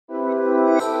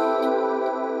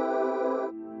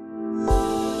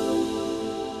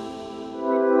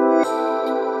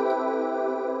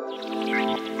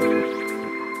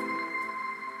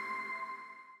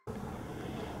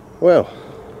Well,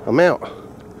 I'm out.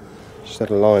 Just had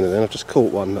a liner then. I've just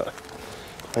caught one that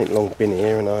ain't long been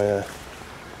here, and I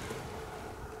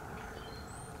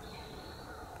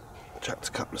chucked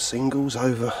a couple of singles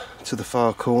over to the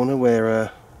far corner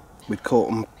where we'd caught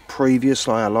them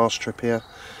previously, our last trip here.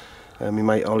 My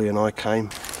mate Ollie and I came.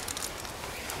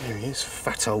 There he is,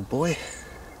 fat old boy.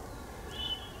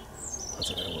 I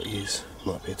don't know what he is.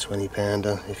 Might be a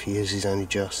 20-pounder. If he is, he's only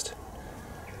just.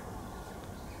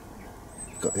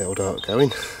 Got the old art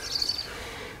going.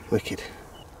 Wicked.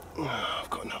 Oh, I've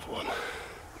got another one.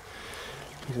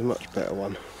 He's a much better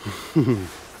one.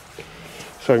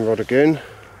 Throwing rod again.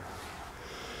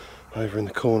 Over in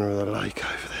the corner of the lake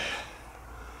over there.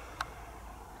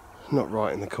 Not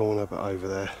right in the corner, but over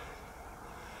there.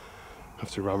 Have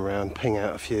to run around, ping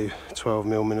out a few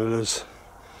 12mm Manilas.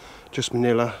 Just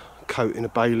Manila, coat in a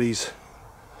Bailey's.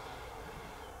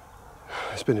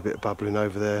 There's been a bit of bubbling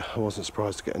over there. I wasn't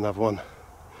surprised to get another one.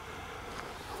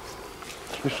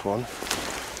 This one,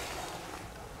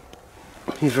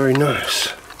 he's very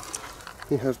nice.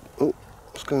 He has, oh,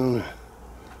 what's going on there?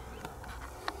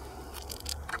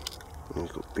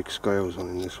 He's got big scales on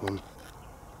in this one.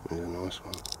 He's a nice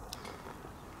one.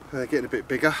 They're getting a bit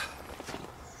bigger.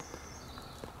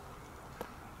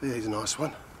 Yeah, he's a nice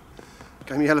one.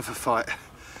 Gave me a hell of a fight.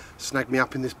 Snagged me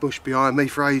up in this bush behind me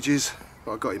for ages,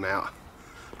 but I got him out.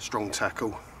 Strong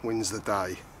tackle, wins the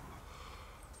day.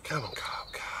 Come on,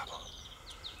 Carp, come on.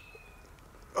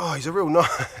 Oh, he's a real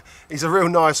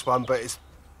nice one, but it's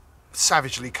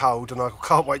savagely cold, and I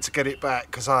can't wait to get it back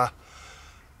because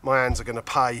my hands are going to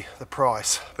pay the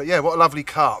price. But yeah, what a lovely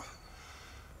carp.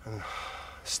 And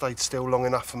stayed still long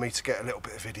enough for me to get a little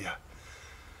bit of video.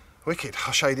 Wicked.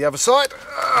 I'll show you the other side.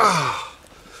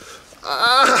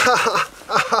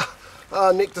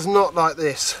 Nick does not like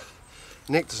this.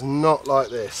 Nick does not like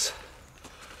this.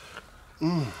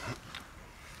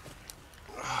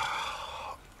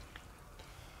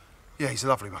 Yeah, he's a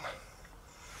lovely one.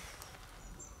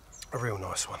 A real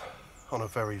nice one. On a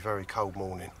very, very cold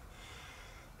morning.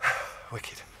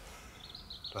 Wicked.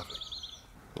 Lovely.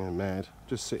 Yeah, mad.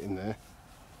 Just sitting there.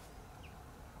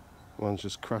 One's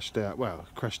just crashed out. Well,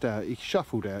 crashed out. He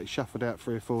shuffled out. He shuffled out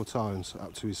 3 or 4 times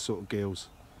up to his sort of gills.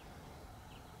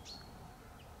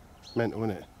 Mental,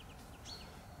 isn't it?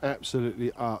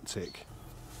 Absolutely arctic.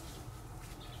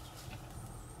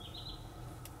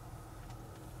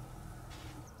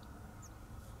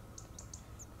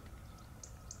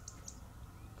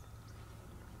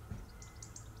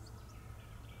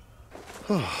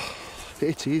 Oh,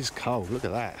 it is cold. Look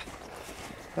at that.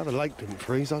 How the lake didn't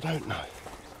freeze, I don't know.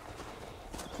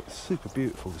 It's super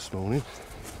beautiful this morning.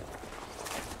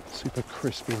 Super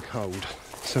crisp and cold.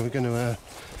 So we're going to,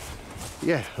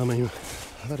 yeah, I mean,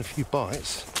 I've had a few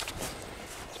bites.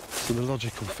 So the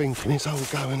logical thinking is, oh, we'll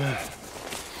go and,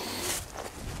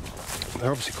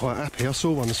 they're obviously quite happy. I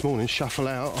saw one this morning shuffle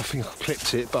out. I think I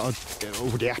clipped it, but it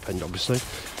already happened, obviously.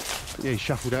 But yeah, he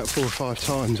shuffled out 4 or 5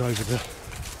 times over the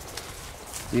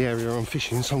area I'm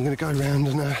fishing. So I'm going to go round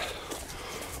and,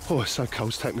 oh, it's so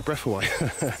cold to take my breath away.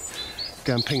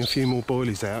 Go and ping a few more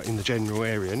boilies out in the general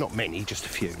area. Not many, just a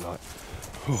few, like.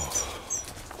 Oh.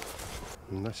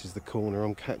 And this is the corner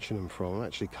I'm catching them from. I'm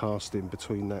actually casting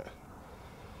between that.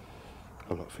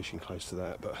 I'm not fishing close to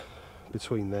that, but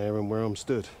between there and where I'm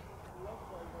stood.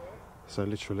 So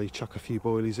literally chuck a few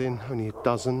boilies in, only a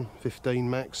dozen, 15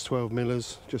 max, 12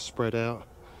 millers, just spread out.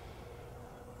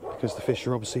 Because the fish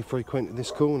are obviously frequenting this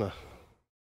corner.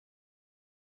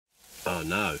 Oh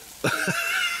no.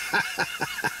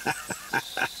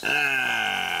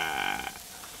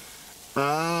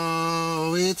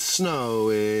 Oh, it's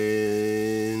snowing.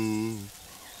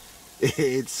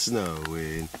 It's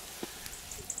snowing.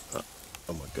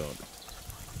 Oh my god.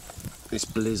 It's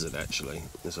blizzard actually.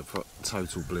 It's a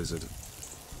total blizzard.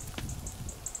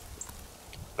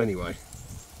 Anyway.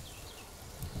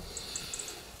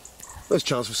 There's a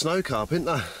chance for snow carp, isn't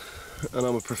there? And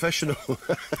I'm a professional.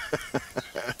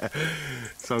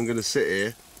 So I'm going to sit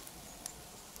here.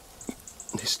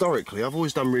 Historically, I've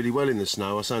always done really well in the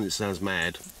snow. I sound, it sounds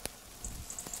mad.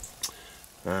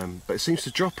 But it seems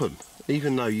to drop them.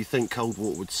 Even though you think cold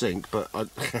water would sink, but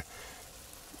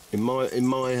in my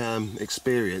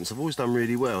experience, I've always done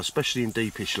really well, especially in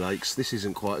deepish lakes. This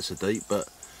isn't quite so deep, but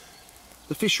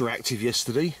the fish were active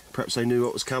yesterday. Perhaps they knew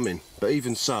what was coming. But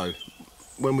even so,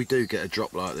 when we do get a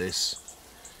drop like this,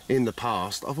 in the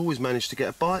past, I've always managed to get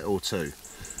a bite or two.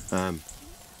 And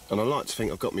I like to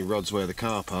think I've got my rods where the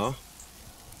carp are.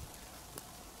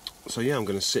 So yeah, I'm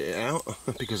going to sit it out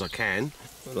because I can.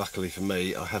 Luckily for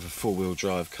me, I have a 4-wheel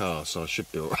drive car, so I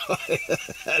should be alright.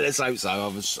 Let's hope so.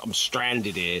 I'm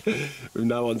stranded here with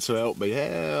no one to help me.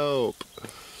 Help!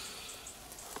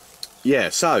 Yeah,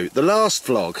 so the last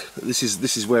vlog, this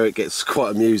is where it gets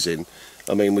quite amusing.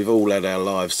 I mean, we've all had our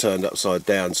lives turned upside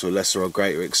down to a lesser or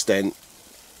greater extent.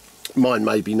 Mine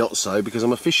maybe not so, because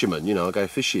I'm a fisherman, you know, I go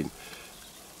fishing.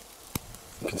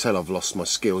 You can tell I've lost my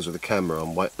skills with the camera.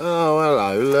 I'm waiting. Oh,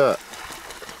 hello, look.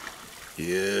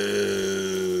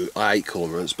 Yeah, I hate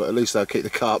cormorants, but at least they'll keep the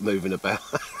carp moving about.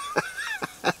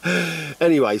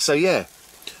 Anyway, so yeah,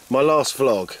 my last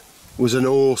vlog was an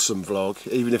awesome vlog,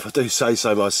 even if I do say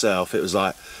so myself. It was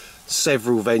like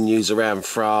several venues around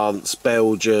France,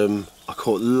 Belgium. I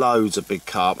caught loads of big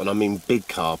carp, and I mean big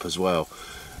carp as well.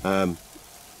 And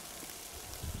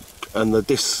the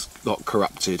disc got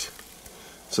corrupted.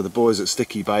 So the boys at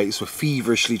Sticky Baits were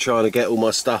feverishly trying to get all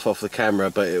my stuff off the camera,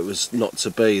 but it was not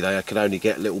to be. They could only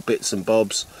get little bits and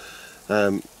bobs.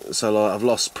 So like, I've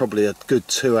lost probably a good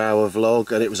 2-hour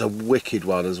vlog, and it was a wicked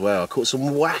one as well. I caught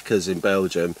some whackers in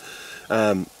Belgium.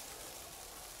 Yeah,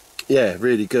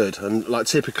 really good. And like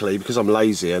typically, because I'm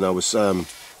lazy and I wasn't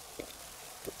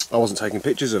taking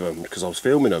pictures of them because I was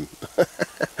filming them.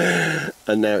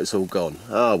 And now it's all gone.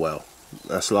 Ah, well,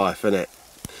 that's life, isn't it?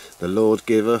 The Lord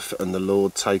giveth and the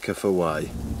Lord taketh away.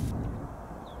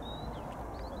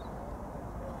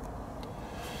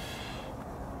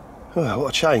 Oh, what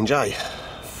a change, eh?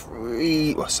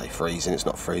 Well, I say freezing, it's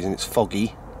not freezing, it's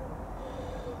foggy.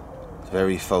 It's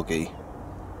very foggy.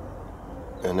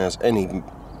 And as any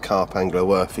carp angler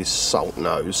worth his salt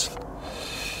knows,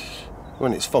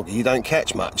 when it's foggy you don't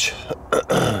catch much.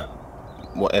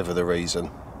 Whatever the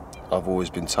reason. I've always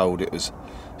been told it was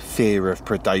fear of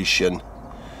predation.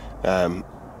 As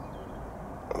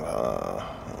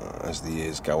the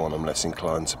years go on, I'm less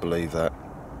inclined to believe that.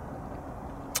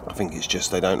 I think it's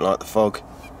just they don't like the fog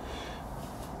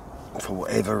for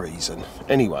whatever reason.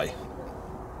 Anyway,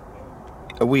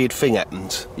 a weird thing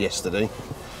happened yesterday.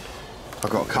 I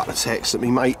got a couple of texts that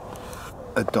my mate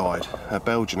had died. A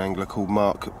Belgian angler called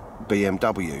Mark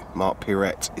BMW. Mark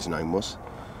Pirette, his name was.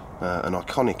 An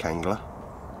iconic angler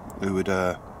who would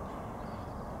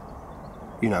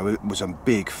you know, it was a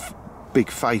big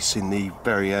face in the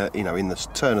very, you know, in the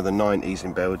turn of the 90s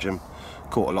in Belgium.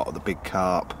 Caught a lot of the big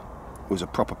carp. Was a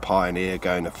proper pioneer,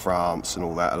 going to France and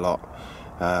all that a lot.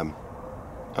 And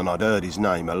I'd heard his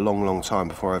name a long time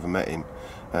before I ever met him.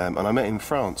 And I met him in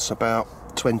France about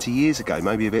 20 years ago,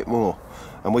 maybe a bit more.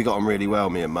 And we got on really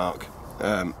well, me and Mark.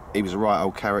 He was a right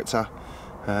old character.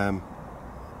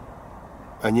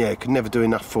 And yeah, could never do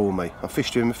enough for me. I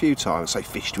fished with him a few times. I say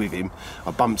fished with him.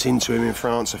 I bumped into him in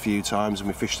France a few times, and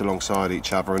we fished alongside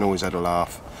each other and always had a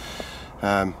laugh.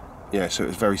 Yeah, so it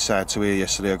was very sad to hear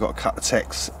yesterday. I got a couple of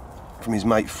texts from his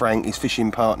mate Frank, his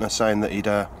fishing partner, saying that he'd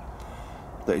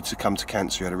succumbed to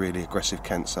cancer. He had a really aggressive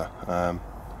cancer.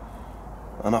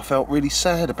 And I felt really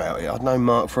sad about it. I'd known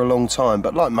Mark for a long time,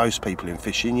 but like most people in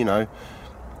fishing, you know,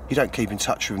 you don't keep in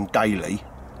touch with him daily.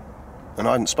 And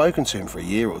I hadn't spoken to him for a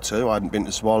year or two. I hadn't been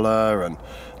to Swallow, and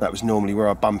that was normally where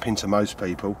I bump into most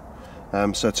people.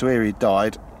 So to hear he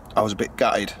died, I was a bit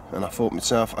gutted, and I thought to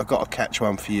myself, I've got to catch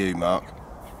one for you, Mark.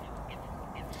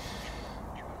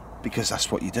 Because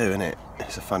that's what you do, innit?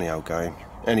 It's a funny old game.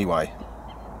 Anyway,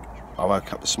 I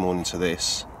woke up this morning to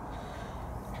this,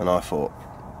 and I thought,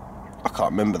 I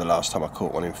can't remember the last time I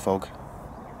caught one in fog.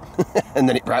 And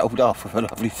then it rattled off with a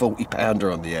lovely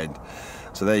 40-pounder on the end.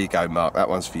 So there you go, Mark, that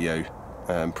one's for you.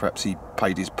 Perhaps he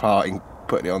paid his part in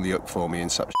putting it on the hook for me and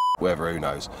such, whatever, who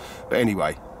knows. But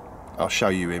anyway, I'll show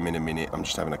you him in a minute. I'm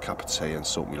just having a cup of tea and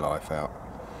sort my life out.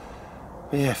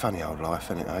 But yeah, funny old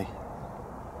life, isn't it, eh?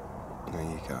 There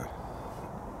you go.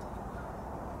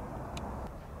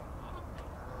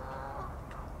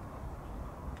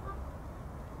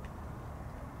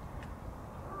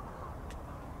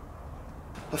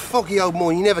 A foggy old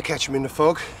morning, you never catch him in the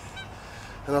fog.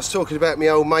 And I was talking about my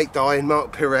old mate dying,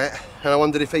 Mark Pirette, and I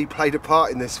wondered if he played a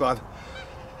part in this one.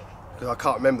 Because I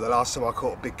can't remember the last time I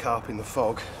caught a big carp in the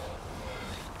fog.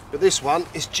 But this one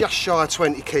is just shy of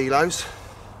 20 kilos.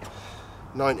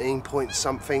 19 point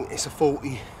something. It's a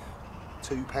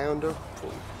 42-pounder.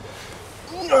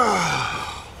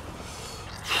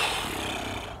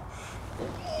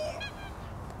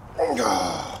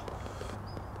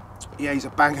 Yeah, he's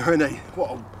a banger, isn't he?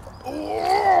 What a...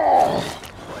 Oh.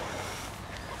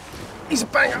 He's a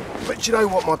banger, but you know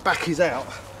what? My back is out.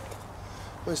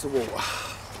 Where's the water?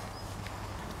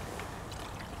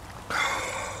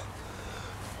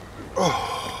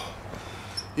 Oh.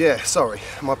 Yeah, sorry,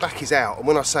 my back is out, and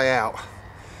when I say out,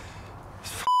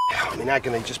 I'm in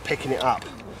agony just picking it up.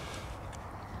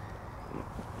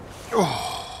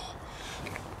 Oh.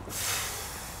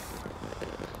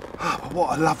 But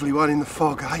what a lovely one in the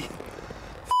fog, eh?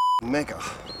 Mega.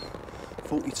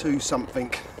 42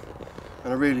 something.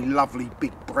 and a really lovely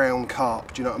big brown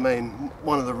carp, do you know what I mean?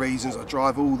 One of the reasons I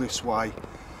drive all this way.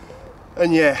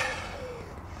 And yeah,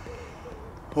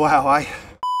 wow, eh?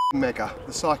 Mega,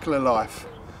 the cycle of life.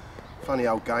 Funny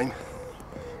old game.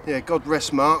 Yeah, God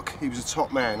rest Mark, he was a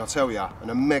top man, I tell ya,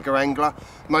 and a mega angler.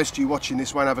 Most of you watching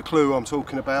this won't have a clue what I'm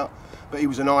talking about, but he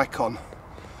was an icon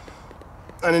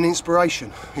and an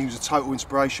inspiration. He was a total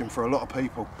inspiration for a lot of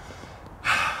people.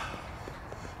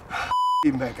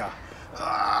 Mega.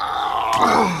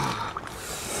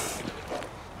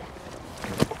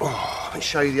 Oh, let me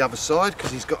show you the other side,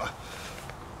 because he's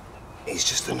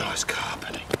just a nice carp,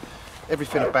 isn't he?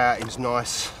 Everything about him's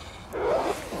nice.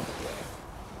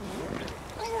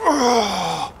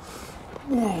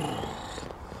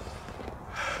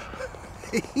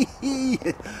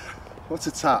 What's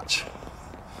a touch?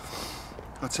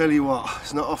 I tell you what,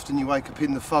 it's not often you wake up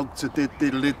in the fog to did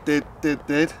with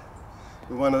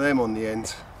one of them on the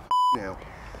end. Now,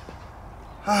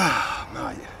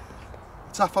 mate,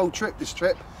 tough old trip this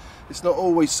trip. It's not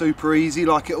always super easy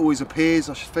like it always appears,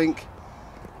 I should think.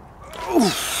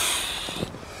 Oof.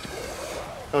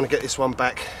 I want to get this one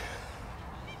back.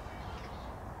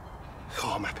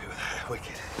 Oh, I'm happy with that,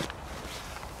 wicked.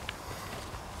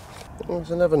 Well,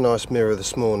 there's another nice mirror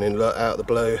this morning, out of the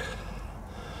blue.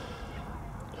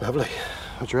 Lovely.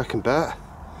 What do you reckon, Bat?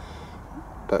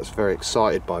 Bat's very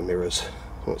excited by mirrors.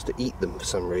 Wants to eat them for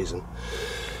some reason.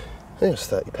 It's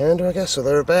 £30, I guess, or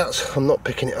thereabouts. I'm not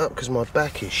picking it up because my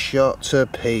back is shot to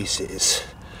pieces.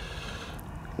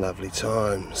 Lovely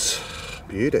times.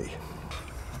 Beauty.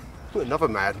 Another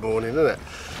mad morning, isn't it?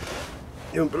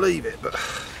 You wouldn't believe it, but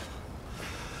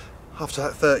after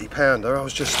that £30, I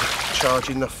was just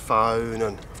charging the phone,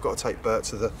 and I've got to take Bert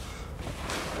to the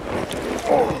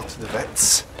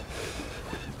vets.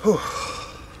 Whew.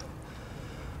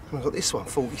 And I've got this one,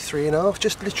 43.5,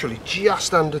 just literally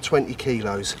just under 20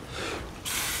 kilos.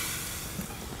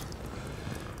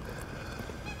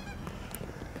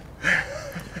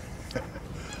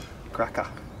 Cracker.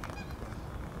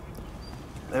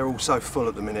 They're all so full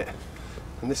at the minute,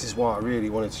 and this is why I really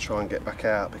wanted to try and get back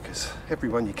out, because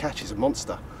everyone you catch is a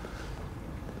monster,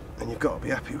 and you've got to be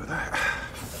happy with that.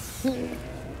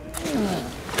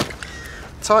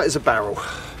 Tight as a barrel,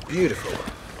 beautiful.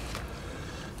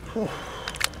 Whew.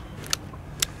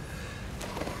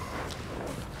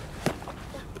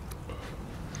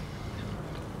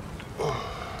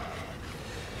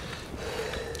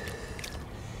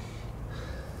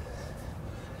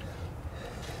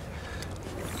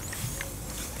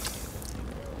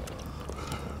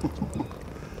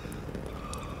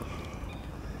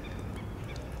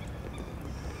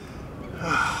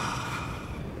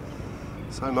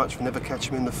 So much for never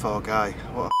catching him in the fog, eh?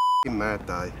 What a f***ing mad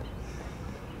day.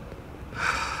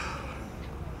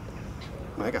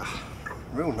 Mega.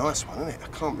 Real nice one, isn't it? I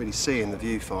can't really see in the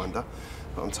viewfinder,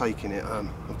 but I'm taking it.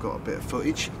 I've got a bit of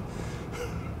footage.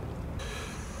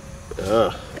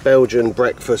 Belgian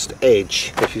breakfast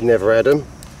edge, if you've never had them.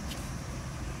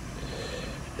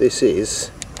 This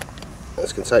is...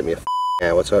 It's going to take me a f***ing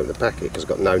hour to open the packet because I've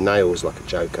got no nails like a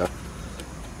joker.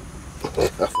 For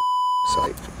f***'s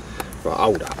sake. Right,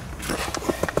 hold up.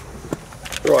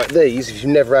 Right, these, if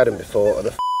you've never had them before, are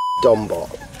the Dombot.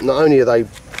 Not only are they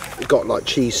got like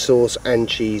cheese sauce and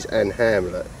cheese and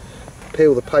ham, look.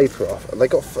 Peel the paper off, and they're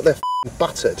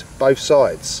buttered, both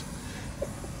sides.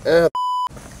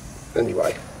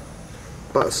 Anyway,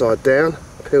 butter side down,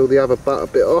 peel the other butter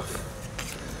bit off.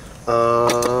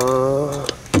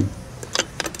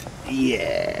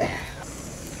 Yeah.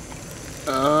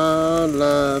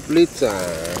 Lovely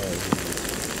time.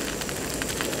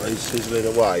 He's sizzling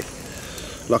away.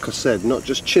 Like I said, not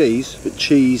just cheese, but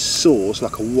cheese sauce,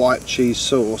 like a white cheese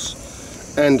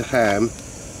sauce, and ham,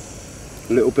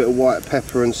 a little bit of white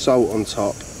pepper and salt on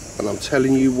top, and I'm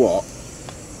telling you what,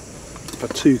 for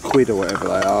 £2 or whatever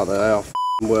they are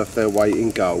worth their weight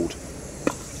in gold.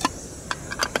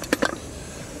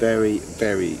 Very,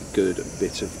 very good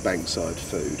bit of bankside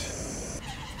food.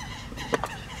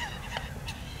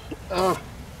 Oh,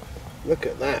 look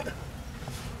at that.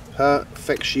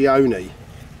 Perfectione.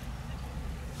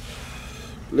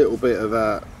 Little bit of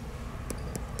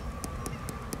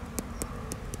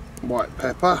white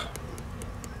pepper.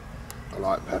 I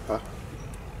like pepper.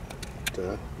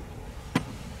 A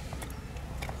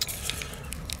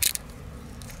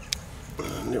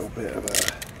little bit of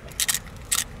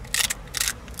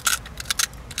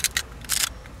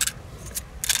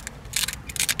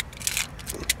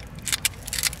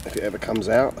if it ever comes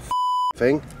out, the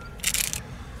thing.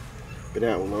 Been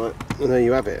out all night, and there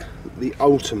you have it. The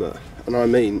ultimate, and I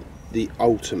mean the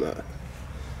ultimate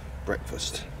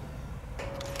breakfast.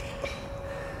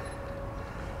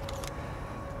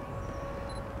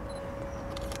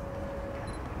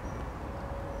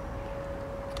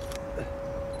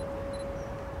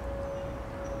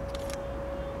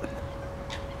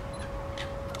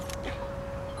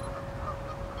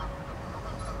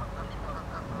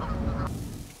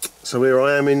 So here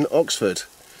I am in Oxford,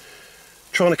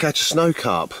 trying to catch a snow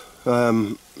carp.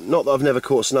 Not that I've never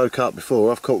caught a snow carp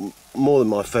before, I've caught more than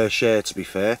my fair share, to be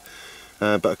fair.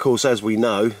 But of course, as we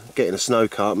know, getting a snow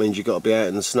carp means you've got to be out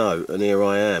in the snow, and here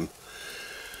I am.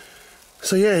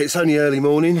 So yeah, it's only early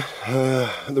morning.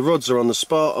 The rods are on the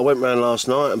spot. I went round last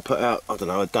night and put out, I don't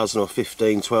know, a dozen or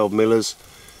 15, 12 millers.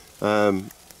 I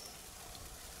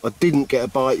didn't get a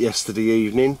bite yesterday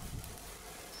evening,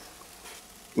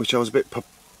 which I was a bit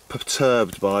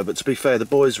perturbed by, but to be fair, the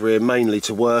boys were here mainly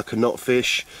to work and not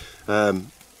fish. So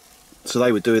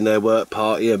they were doing their work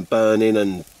party and burning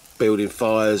and building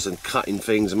fires and cutting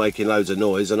things and making loads of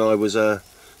noise, and I was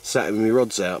sat with my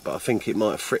rods out, but I think it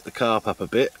might have fricked the carp up a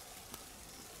bit.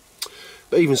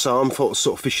 But even so, I'm sort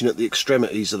of fishing at the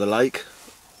extremities of the lake,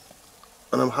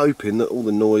 and I'm hoping that all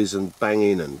the noise and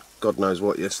banging and God knows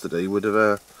what yesterday would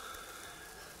have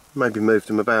maybe moved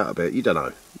them about a bit. You don't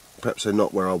know. Perhaps they're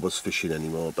not where I was fishing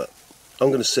anymore, but I'm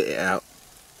going to sit it out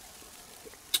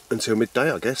until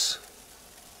midday, I guess.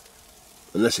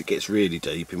 Unless it gets really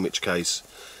deep, in which case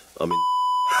I'm in.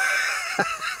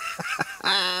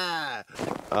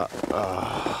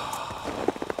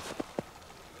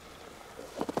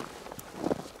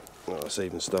 Well, it's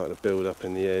even starting to build up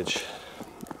in the edge.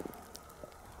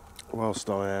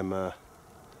 Whilst I am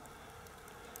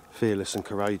fearless and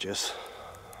courageous,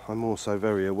 I'm also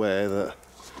very aware that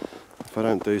if I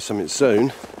don't do something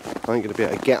soon, I ain't going to be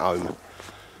able to get home.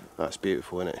 That's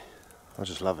beautiful, isn't it? I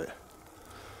just love it.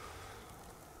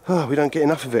 Oh, we don't get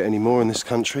enough of it anymore in this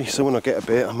country, so when I get a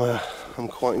bit, I'm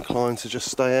quite inclined to just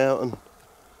stay out and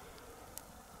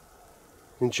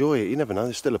enjoy it. You never know,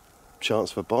 there's still a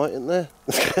chance for a bite, isn't there?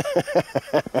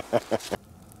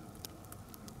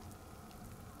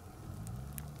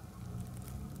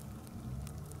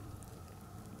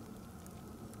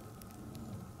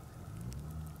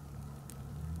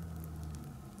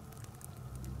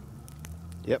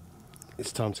 Yep,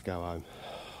 it's time to go home.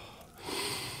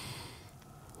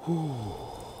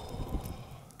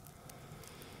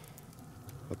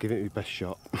 I'll give it my best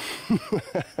shot.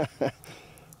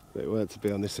 It weren't to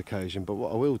be on this occasion, but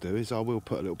what I will do is I will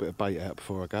put a little bit of bait out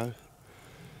before I go,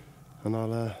 and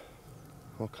I'll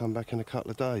come back in a couple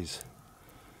of days.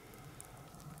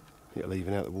 It'll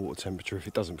even out the water temperature if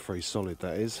it doesn't freeze solid,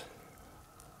 that is.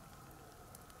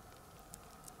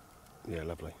 Yeah,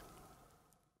 lovely.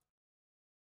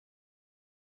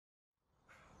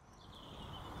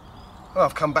 Well,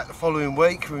 I've come back the following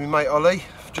week with my mate Ollie,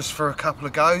 just for a couple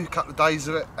of days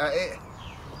at it.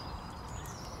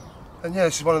 And yeah,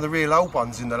 this is one of the real old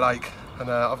ones in the lake,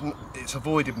 and it's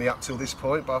avoided me up till this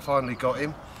point, but I finally got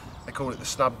him. They call it the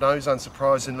snub nose,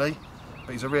 unsurprisingly,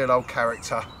 but he's a real old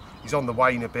character. He's on the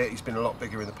wane a bit, he's been a lot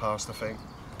bigger in the past, I think.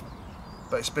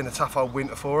 But it's been a tough old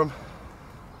winter for him.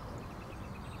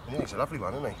 And yeah, he's a lovely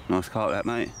one, isn't he? Nice carp that,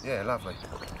 mate. Yeah, lovely.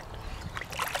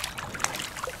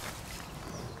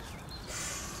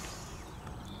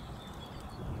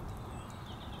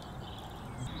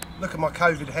 Look at my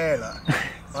COVID hair, look.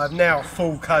 I have now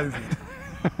full COVID.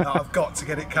 I've got to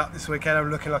get it cut this weekend.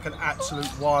 I'm looking like an absolute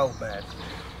wild man.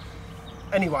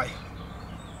 Anyway,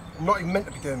 I'm not even meant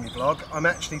to be doing my vlog. I'm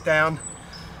actually down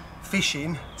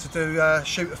fishing to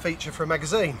shoot a feature for a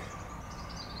magazine.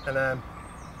 And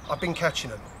I've been catching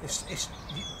them.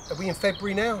 Are we in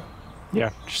February now?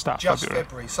 Yeah, just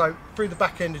February. So through the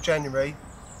back end of January,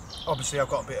 obviously I've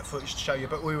got a bit of footage to show you,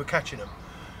 but we were catching them.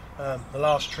 The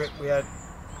last trip we had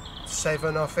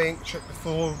 7, I think. The trip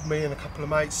before, me and a couple of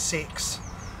mates, 6.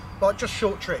 Like just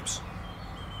short trips.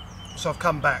 So I've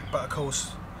come back, but of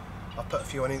course I've put a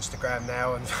few on Instagram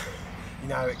now, and you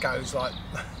know it goes like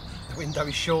the window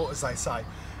is short, as they say.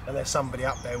 And there's somebody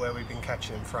up there where we've been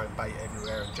catching them, throwing bait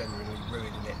everywhere and genuinely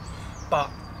ruining it. But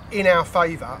in our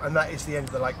favour, and that is the end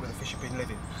of the lake where the fish have been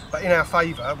living, but in our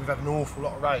favour, we've had an awful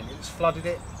lot of rain. It's flooded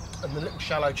it, and the little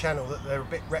shallow channel that they're a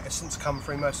bit reticent to come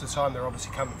through most of the time, they're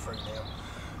obviously coming through now.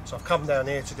 So I've come down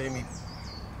here to do me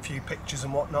few pictures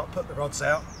and whatnot, put the rods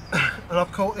out, and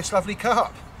I've caught this lovely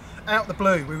carp. Out the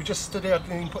blue, we were just stood here, I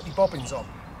didn't even put any bobbins on.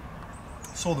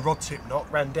 Saw the rod tip knot,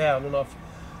 ran down, and I've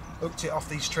hooked it off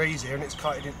these trees here, and it's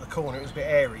kited into the corner. It was a bit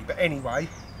airy, but anyway,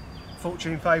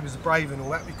 fortune favours the brave and all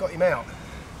that, we've got him out.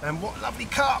 And what lovely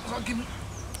carp! I'll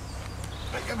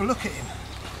have a look at him.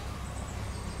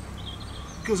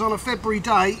 Because on a February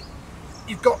day,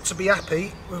 you've got to be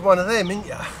happy with one of them, ain't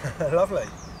you? Lovely.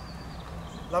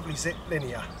 Lovely zip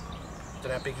linear. Don't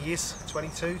know how big he is,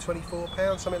 22, 24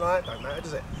 pounds, something like that, don't matter,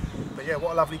 does it? But yeah,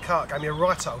 what a lovely carp. Gave me a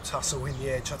right old tussle in the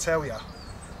edge, I tell you.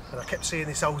 And I kept seeing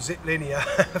this old zip linear,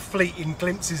 fleeting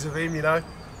glimpses of him, you know.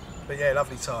 But yeah,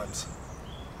 lovely times.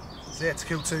 So yeah, to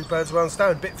kill 2 birds with 1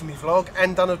 stone, bit for me vlog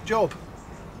and done a job.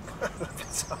 I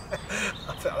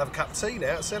think I'll have a cup of tea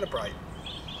now to celebrate.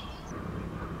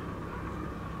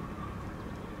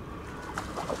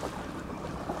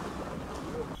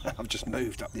 I've just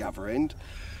moved up the other end,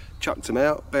 chucked them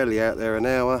out, barely out there an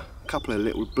hour, a couple of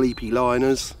little bleepy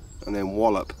liners, and then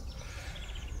wallop.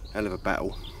 Hell of a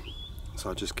battle. So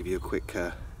I'll just give you a quick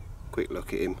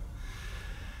look at him,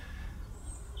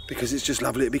 because it's just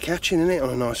lovely to be catching, isn't it, on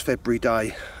a nice February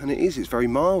day. And it is, it's very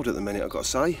mild at the minute, I've got to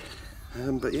say.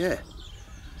 But yeah,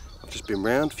 I've just been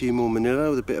round, a few more manila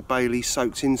with a bit of Bailey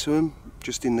soaked into them,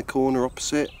 just in the corner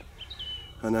opposite.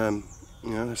 And you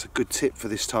know, that's a good tip for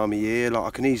this time of year. Like, I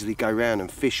can easily go round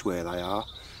and fish where they are,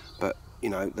 but you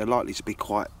know, they're likely to be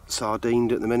quite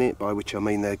sardined at the minute, by which I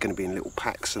mean they're going to be in little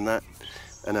packs and that.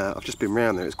 And I've just been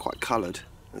round there, it's quite coloured.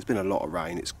 There's been a lot of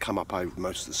rain, it's come up over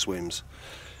most of the swims.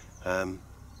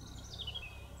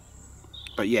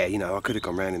 But yeah, you know, I could have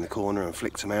gone round in the corner and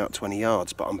flicked them out 20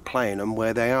 yards, but I'm playing them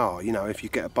where they are. You know, if you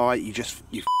get a bite, you f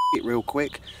it real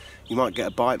quick. You might get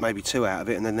a bite, maybe 2 out of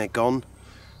it, and then they're gone.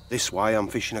 This way, I'm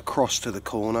fishing across to the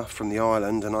corner from the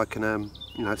island, and I can,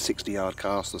 you know, 60-yard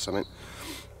cast or something.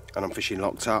 And I'm fishing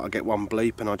locked out, I get 1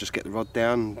 bleep, and I just get the rod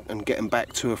down and get them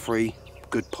back 2 or 3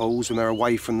 good pulls when they're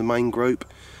away from the main group.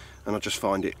 And I just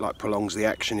find it like prolongs the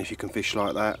action if you can fish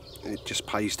like that. It just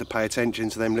pays to pay attention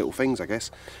to them little things, I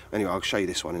guess. Anyway, I'll show you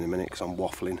this one in a minute because I'm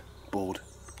waffling, bored.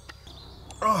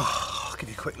 Oh, I'll give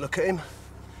you a quick look at him.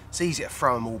 It's easy to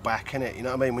throw them all back, isn't it? You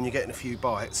know what I mean? When you're getting a few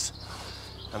bites.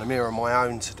 And I'm here on my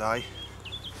own today.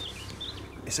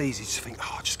 It's easy to think,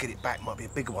 oh, I'll just get it back. Might be a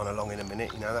bigger one along in a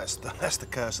minute. You know, that's the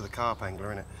curse of the carp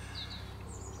angler, isn't it?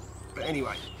 But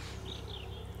anyway,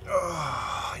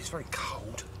 oh, he's very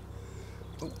cold.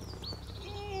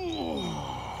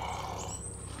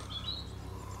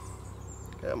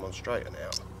 Come on, straighten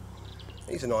out.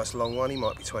 He's a nice long one, he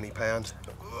might be 20 pounds.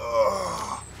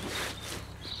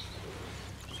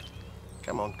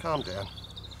 Come on, calm down.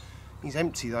 He's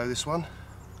empty though, this one.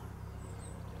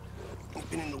 He's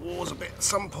been in the wars a bit at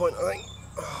some point, I think.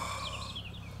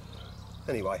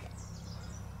 Anyway,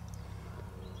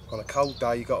 on a cold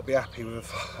day you've got to be happy with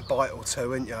a bite or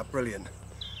 2, ain't you? Brilliant.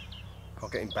 I'll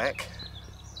get him back.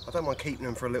 I don't mind keeping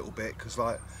him for a little bit, because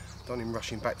like, I don't even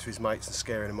rush him back to his mates and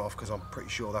scaring him off, because I'm pretty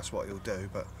sure that's what he'll do.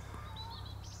 But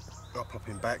I'll pop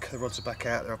him back. The rods are back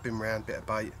out there, I've been round, bit of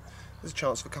bait. There's a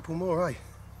chance for a couple more, eh?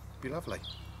 Be lovely.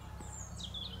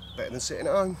 Better than sitting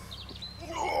at home.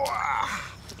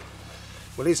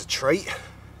 Well, here's a treat.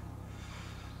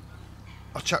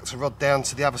 I chucked a rod down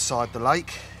to the other side of the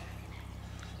lake.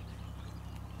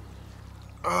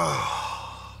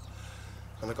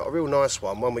 And I got a real nice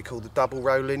one we call the double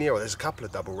row linear, or there's a couple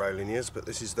of double row linears, but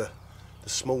this is the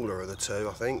smaller of the 2,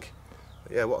 I think.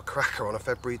 But yeah, what a cracker on a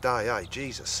February day, eh?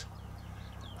 Jesus.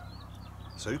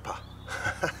 Super.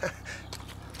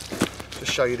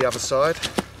 Just show you the other side.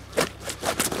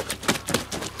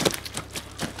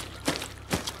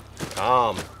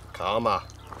 Calm, calmer,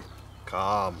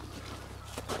 calm.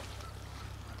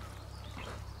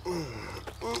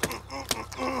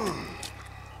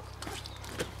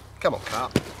 Come on,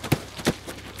 Carp.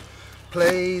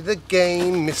 Play the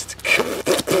game, Mr.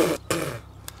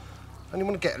 I only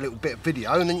want to get a little bit of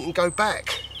video and then you can go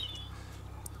back.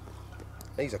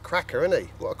 He's a cracker, isn't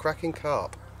he? What a cracking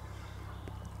carp.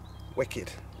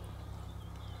 Wicked.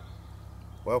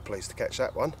 Well pleased to catch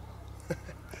that one.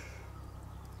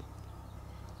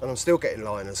 And I'm still getting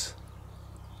liners.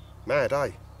 Mad,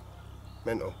 eh?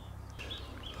 Mental.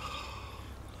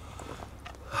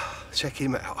 Check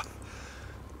him out.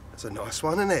 That's a nice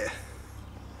one, isn't it?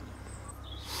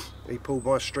 He pulled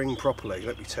my string properly,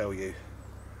 let me tell you.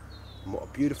 And what a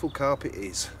beautiful carp it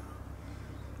is.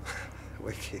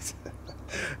 Wicked.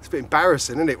 It's a bit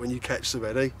embarrassing, isn't it, when you catch so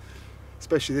many,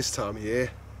 especially this time of year.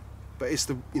 But it's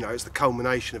the, you know, it's the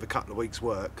culmination of a couple of weeks'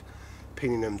 work,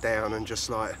 pinning them down and just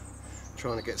like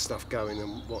trying to get stuff going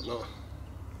and whatnot.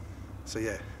 So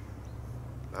yeah,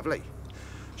 lovely.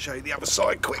 Show you the other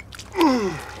side quick.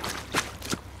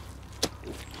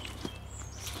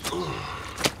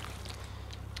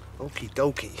 Okie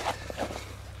dokie.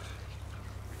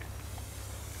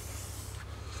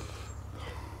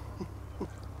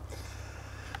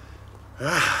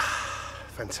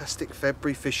 Fantastic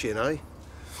February fishing, eh?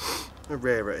 A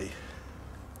rarity.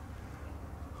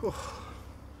 Oh.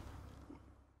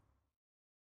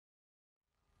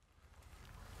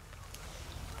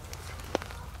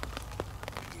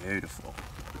 Beautiful.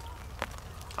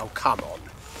 Oh, come on.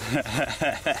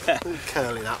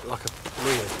 Curling up like a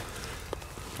weird.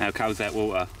 How cold's that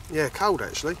water? Yeah, cold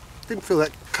actually. Didn't feel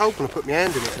that cold when I put my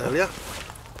hand in it earlier.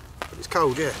 But it's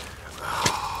cold, yeah.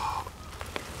 Oh,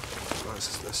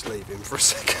 let's leave him for a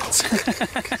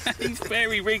second. He's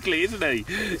very wriggly, isn't he?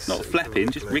 Not flapping,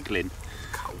 just wriggling.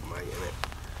 Cold, mate, isn't it?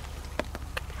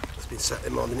 It's been sat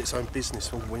there minding its own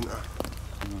business all winter.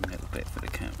 One little bit for the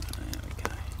camera. There we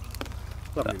go.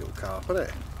 Lovely little carp, isn't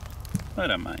it? Well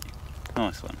done, mate.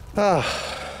 Nice one. Ah,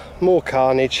 more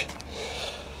carnage.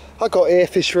 I got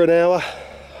airfish for an hour.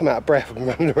 I'm out of breath, I've been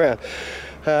running around.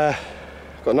 Got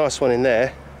a nice one in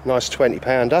there, nice 20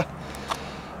 pounder.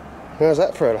 How's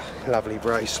that for a lovely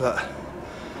bracelet?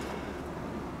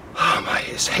 Oh mate,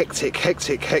 it's hectic,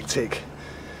 hectic, hectic.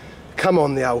 Come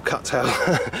on, the old cuttail.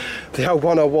 The old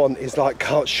one I want is like,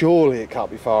 surely it can't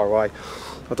be far away.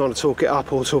 I don't want to talk it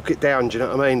up or talk it down, do you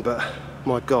know what I mean? But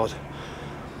my God,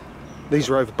 these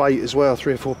are over bait as well,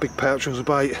 3 or 4 big pouches of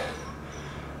bait.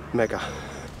 Mega.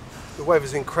 The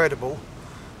weather's incredible.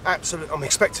 Absolutely, I'm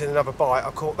expecting another bite. I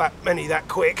caught that many that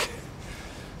quick.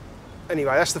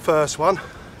 Anyway, that's the first one.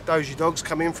 Dozy Dog's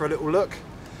come in for a little look.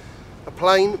 A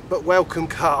plain but welcome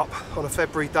carp on a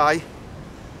February day.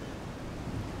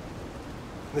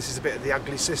 This is a bit of the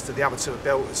ugly sister, the other two are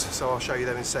belters, so I'll show you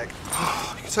them in a sec.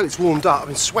 Oh, you can tell it's warmed up. I've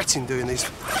been sweating doing these,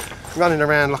 running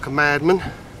around like a madman.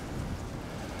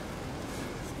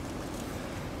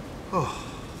 Oh,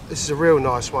 this is a real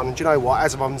nice one, and do you know what?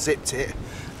 As I've unzipped it,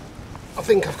 I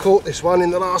think I've caught this one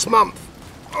in the last month.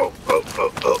 Oh, oh,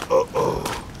 oh, oh, oh,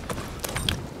 oh.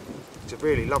 It's a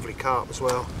really lovely carp as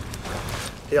well.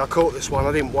 Yeah, I caught this one.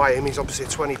 I didn't weigh him. He's obviously a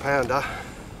 20 pounder.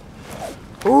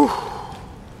 Ooh.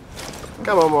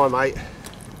 Come on, my mate.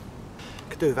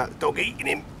 Could do without the dog eating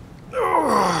him.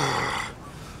 Oh.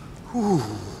 Ooh.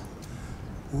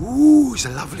 Ooh, he's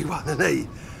a lovely one, isn't he?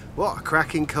 What a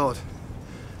cracking cod.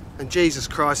 And Jesus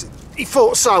Christ, he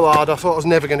fought so hard, I thought I was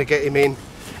never going to get him in.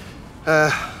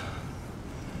 A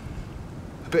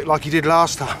bit like he did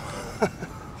last time.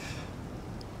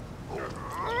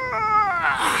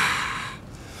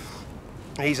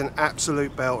 He's an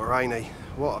absolute belter, ain't he?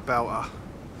 What a belter.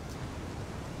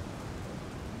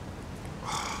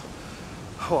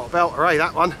 What a belter, eh,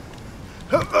 that one?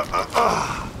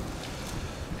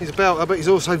 He's a belter, but he's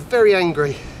also very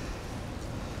angry.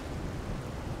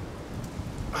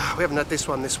 We haven't had this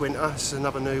one this winter. This is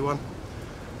another new one.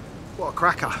 What a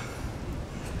cracker.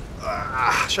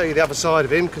 I'll show you the other side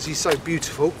of him because he's so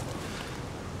beautiful.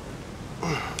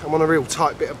 I'm on a real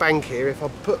tight bit of bank here. If I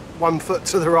put one foot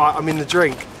to the right, I'm in the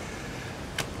drink.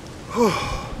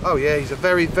 Oh yeah, he's a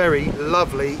very, very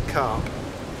lovely carp.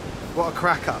 What a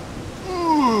cracker.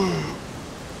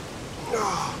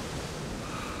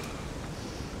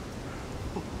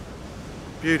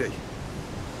 Beauty.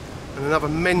 And another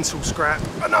mental scrap.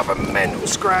 Another mental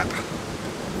scrap.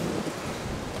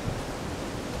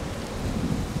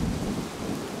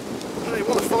 They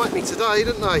want to fight me today,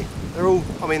 don't they? They're all,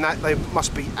 I mean, they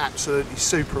must be absolutely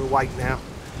super awake now.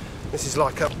 This is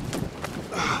like a,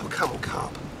 oh, come on,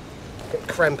 carp. Got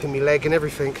cramp in my leg and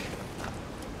everything.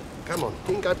 Come on,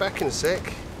 you can go back in a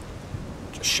sec.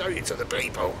 Just show you to the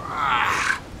people.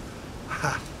 Ah.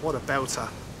 What a belter.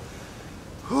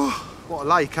 What a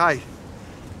lake, eh?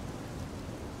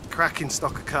 Cracking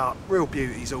stock of carp, real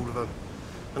beauties, all of them.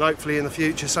 And hopefully in the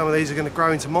future some of these are going to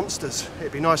grow into monsters.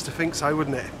 It'd be nice to think so,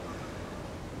 wouldn't it?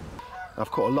 I've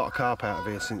caught a lot of carp out of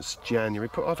here since January.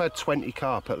 I've had 20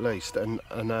 carp at least, and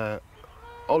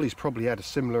Ollie's probably had a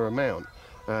similar amount.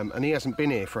 And he hasn't been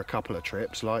here for a couple of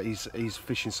trips, like he's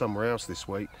fishing somewhere else this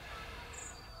week.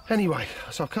 Anyway,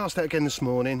 so I cast out again this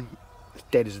morning. It's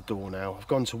dead as a door now. I've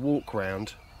gone to walk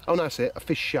round. Oh no, that's it, a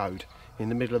fish showed in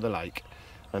the middle of the lake.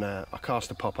 And I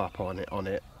cast a pop-up on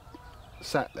it,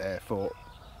 sat there, thought,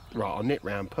 right, I'll nip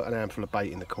round, put an handful of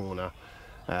bait in the corner,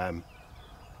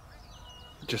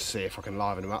 just see if I can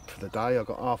liven them up for the day. I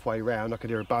got halfway round, I could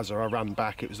hear a buzzer, I ran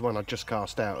back, it was the one I just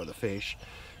cast out at the fish,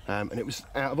 and it was,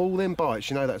 out of all them bites,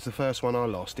 you know, that's the first one I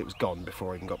lost. It was gone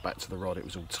before I even got back to the rod. It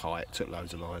was all tight, took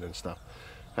loads of line and stuff,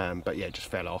 but yeah, it just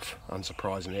fell off,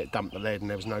 unsurprisingly. It dumped the lead and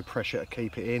there was no pressure to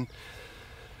keep it in.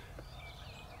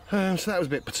 So that was a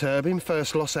bit perturbing.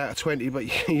 First loss out of 20,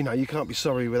 but you know, you can't be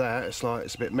sorry with that. It's like,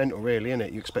 it's a bit mental really, isn't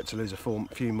it? You expect to lose a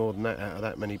few more than that out of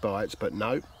that many bites, but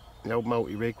no. The old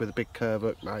multi-rig with a big curve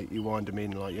hook, mate, you wind them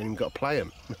in like you ain't even got to play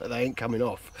them. They ain't coming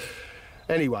off.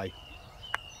 Anyway,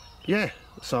 yeah,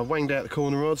 so I wanged out the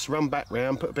corner rods, run back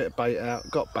round, put a bit of bait out,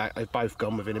 got back. They've both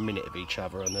gone within a minute of each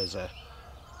other, and there's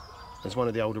one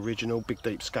of the old original big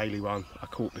deep scaly one I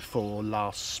caught before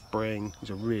last spring. He's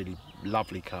a really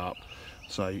lovely carp.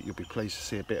 So you'll be pleased to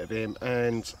see a bit of him,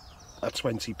 and a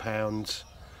 20 pound,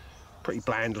 pretty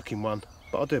bland looking one,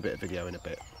 but I'll do a bit of video in a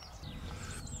bit.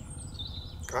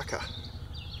 Cracker.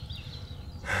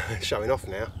 Showing off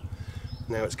now.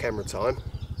 Now it's camera time.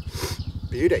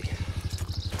 Beauty.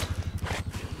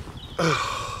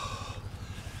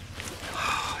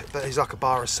 But he's like a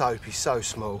bar of soap, he's so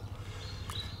small.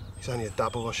 He's only a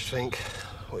double, I should think.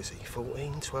 What is he,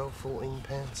 14, 12, 14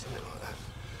 pounds, something like that.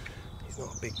 He's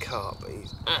not a big carp, but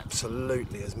he's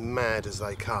absolutely as mad as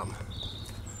they come.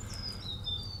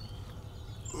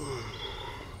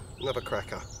 Another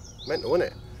cracker. Mental, isn't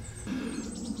it?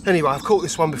 Anyway, I've caught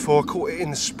this one before. I caught it in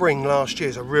the spring last year.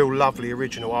 It's a real lovely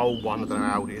original old one. I don't know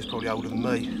how old it is, probably older than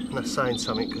me. And that's saying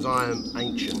something because I am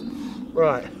ancient.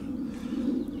 Right.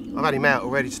 I've had him out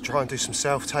already to try and do some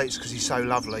self-takes because he's so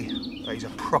lovely. But he's a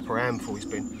proper handful, he's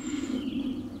been.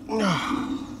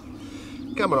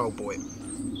 Come on, old boy.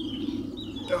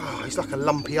 Oh, he's like a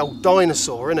lumpy old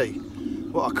dinosaur, isn't he?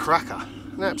 What a cracker.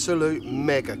 An absolute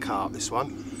mega carp, this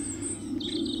one.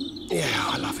 Yeah,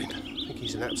 I love him. I think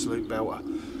he's an absolute belter.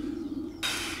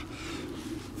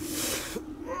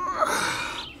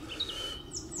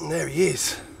 And there he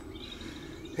is.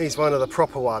 He's one of the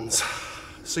proper ones.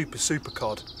 Super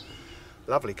cod.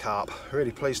 Lovely carp.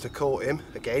 Really pleased to have caught him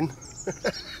again.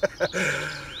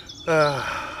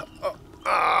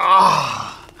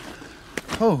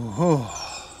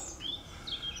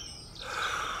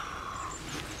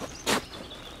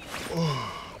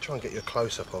 Try and get you a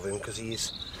close-up of him because he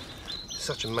is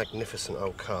such a magnificent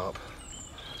old carp.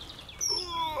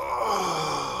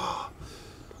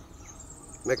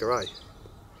 Mega A.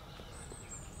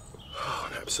 Oh,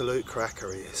 an absolute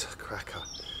cracker he is, a cracker.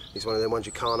 He's one of them ones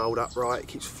you can't hold upright, he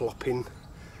keeps flopping.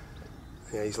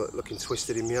 Yeah, he's looking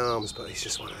twisted in my arms, but he's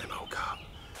just one of them old carp.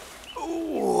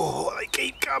 Oh, they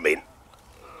keep coming.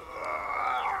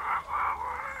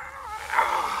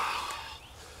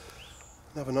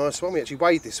 Another nice one. We actually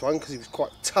weighed this one because he was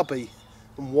quite tubby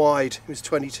and wide. It was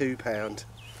 22 pound.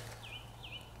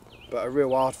 But a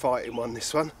real hard fighting one,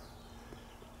 this one.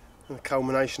 And a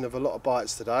culmination of a lot of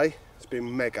bites today. It's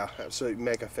been mega, absolute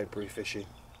mega February fishing.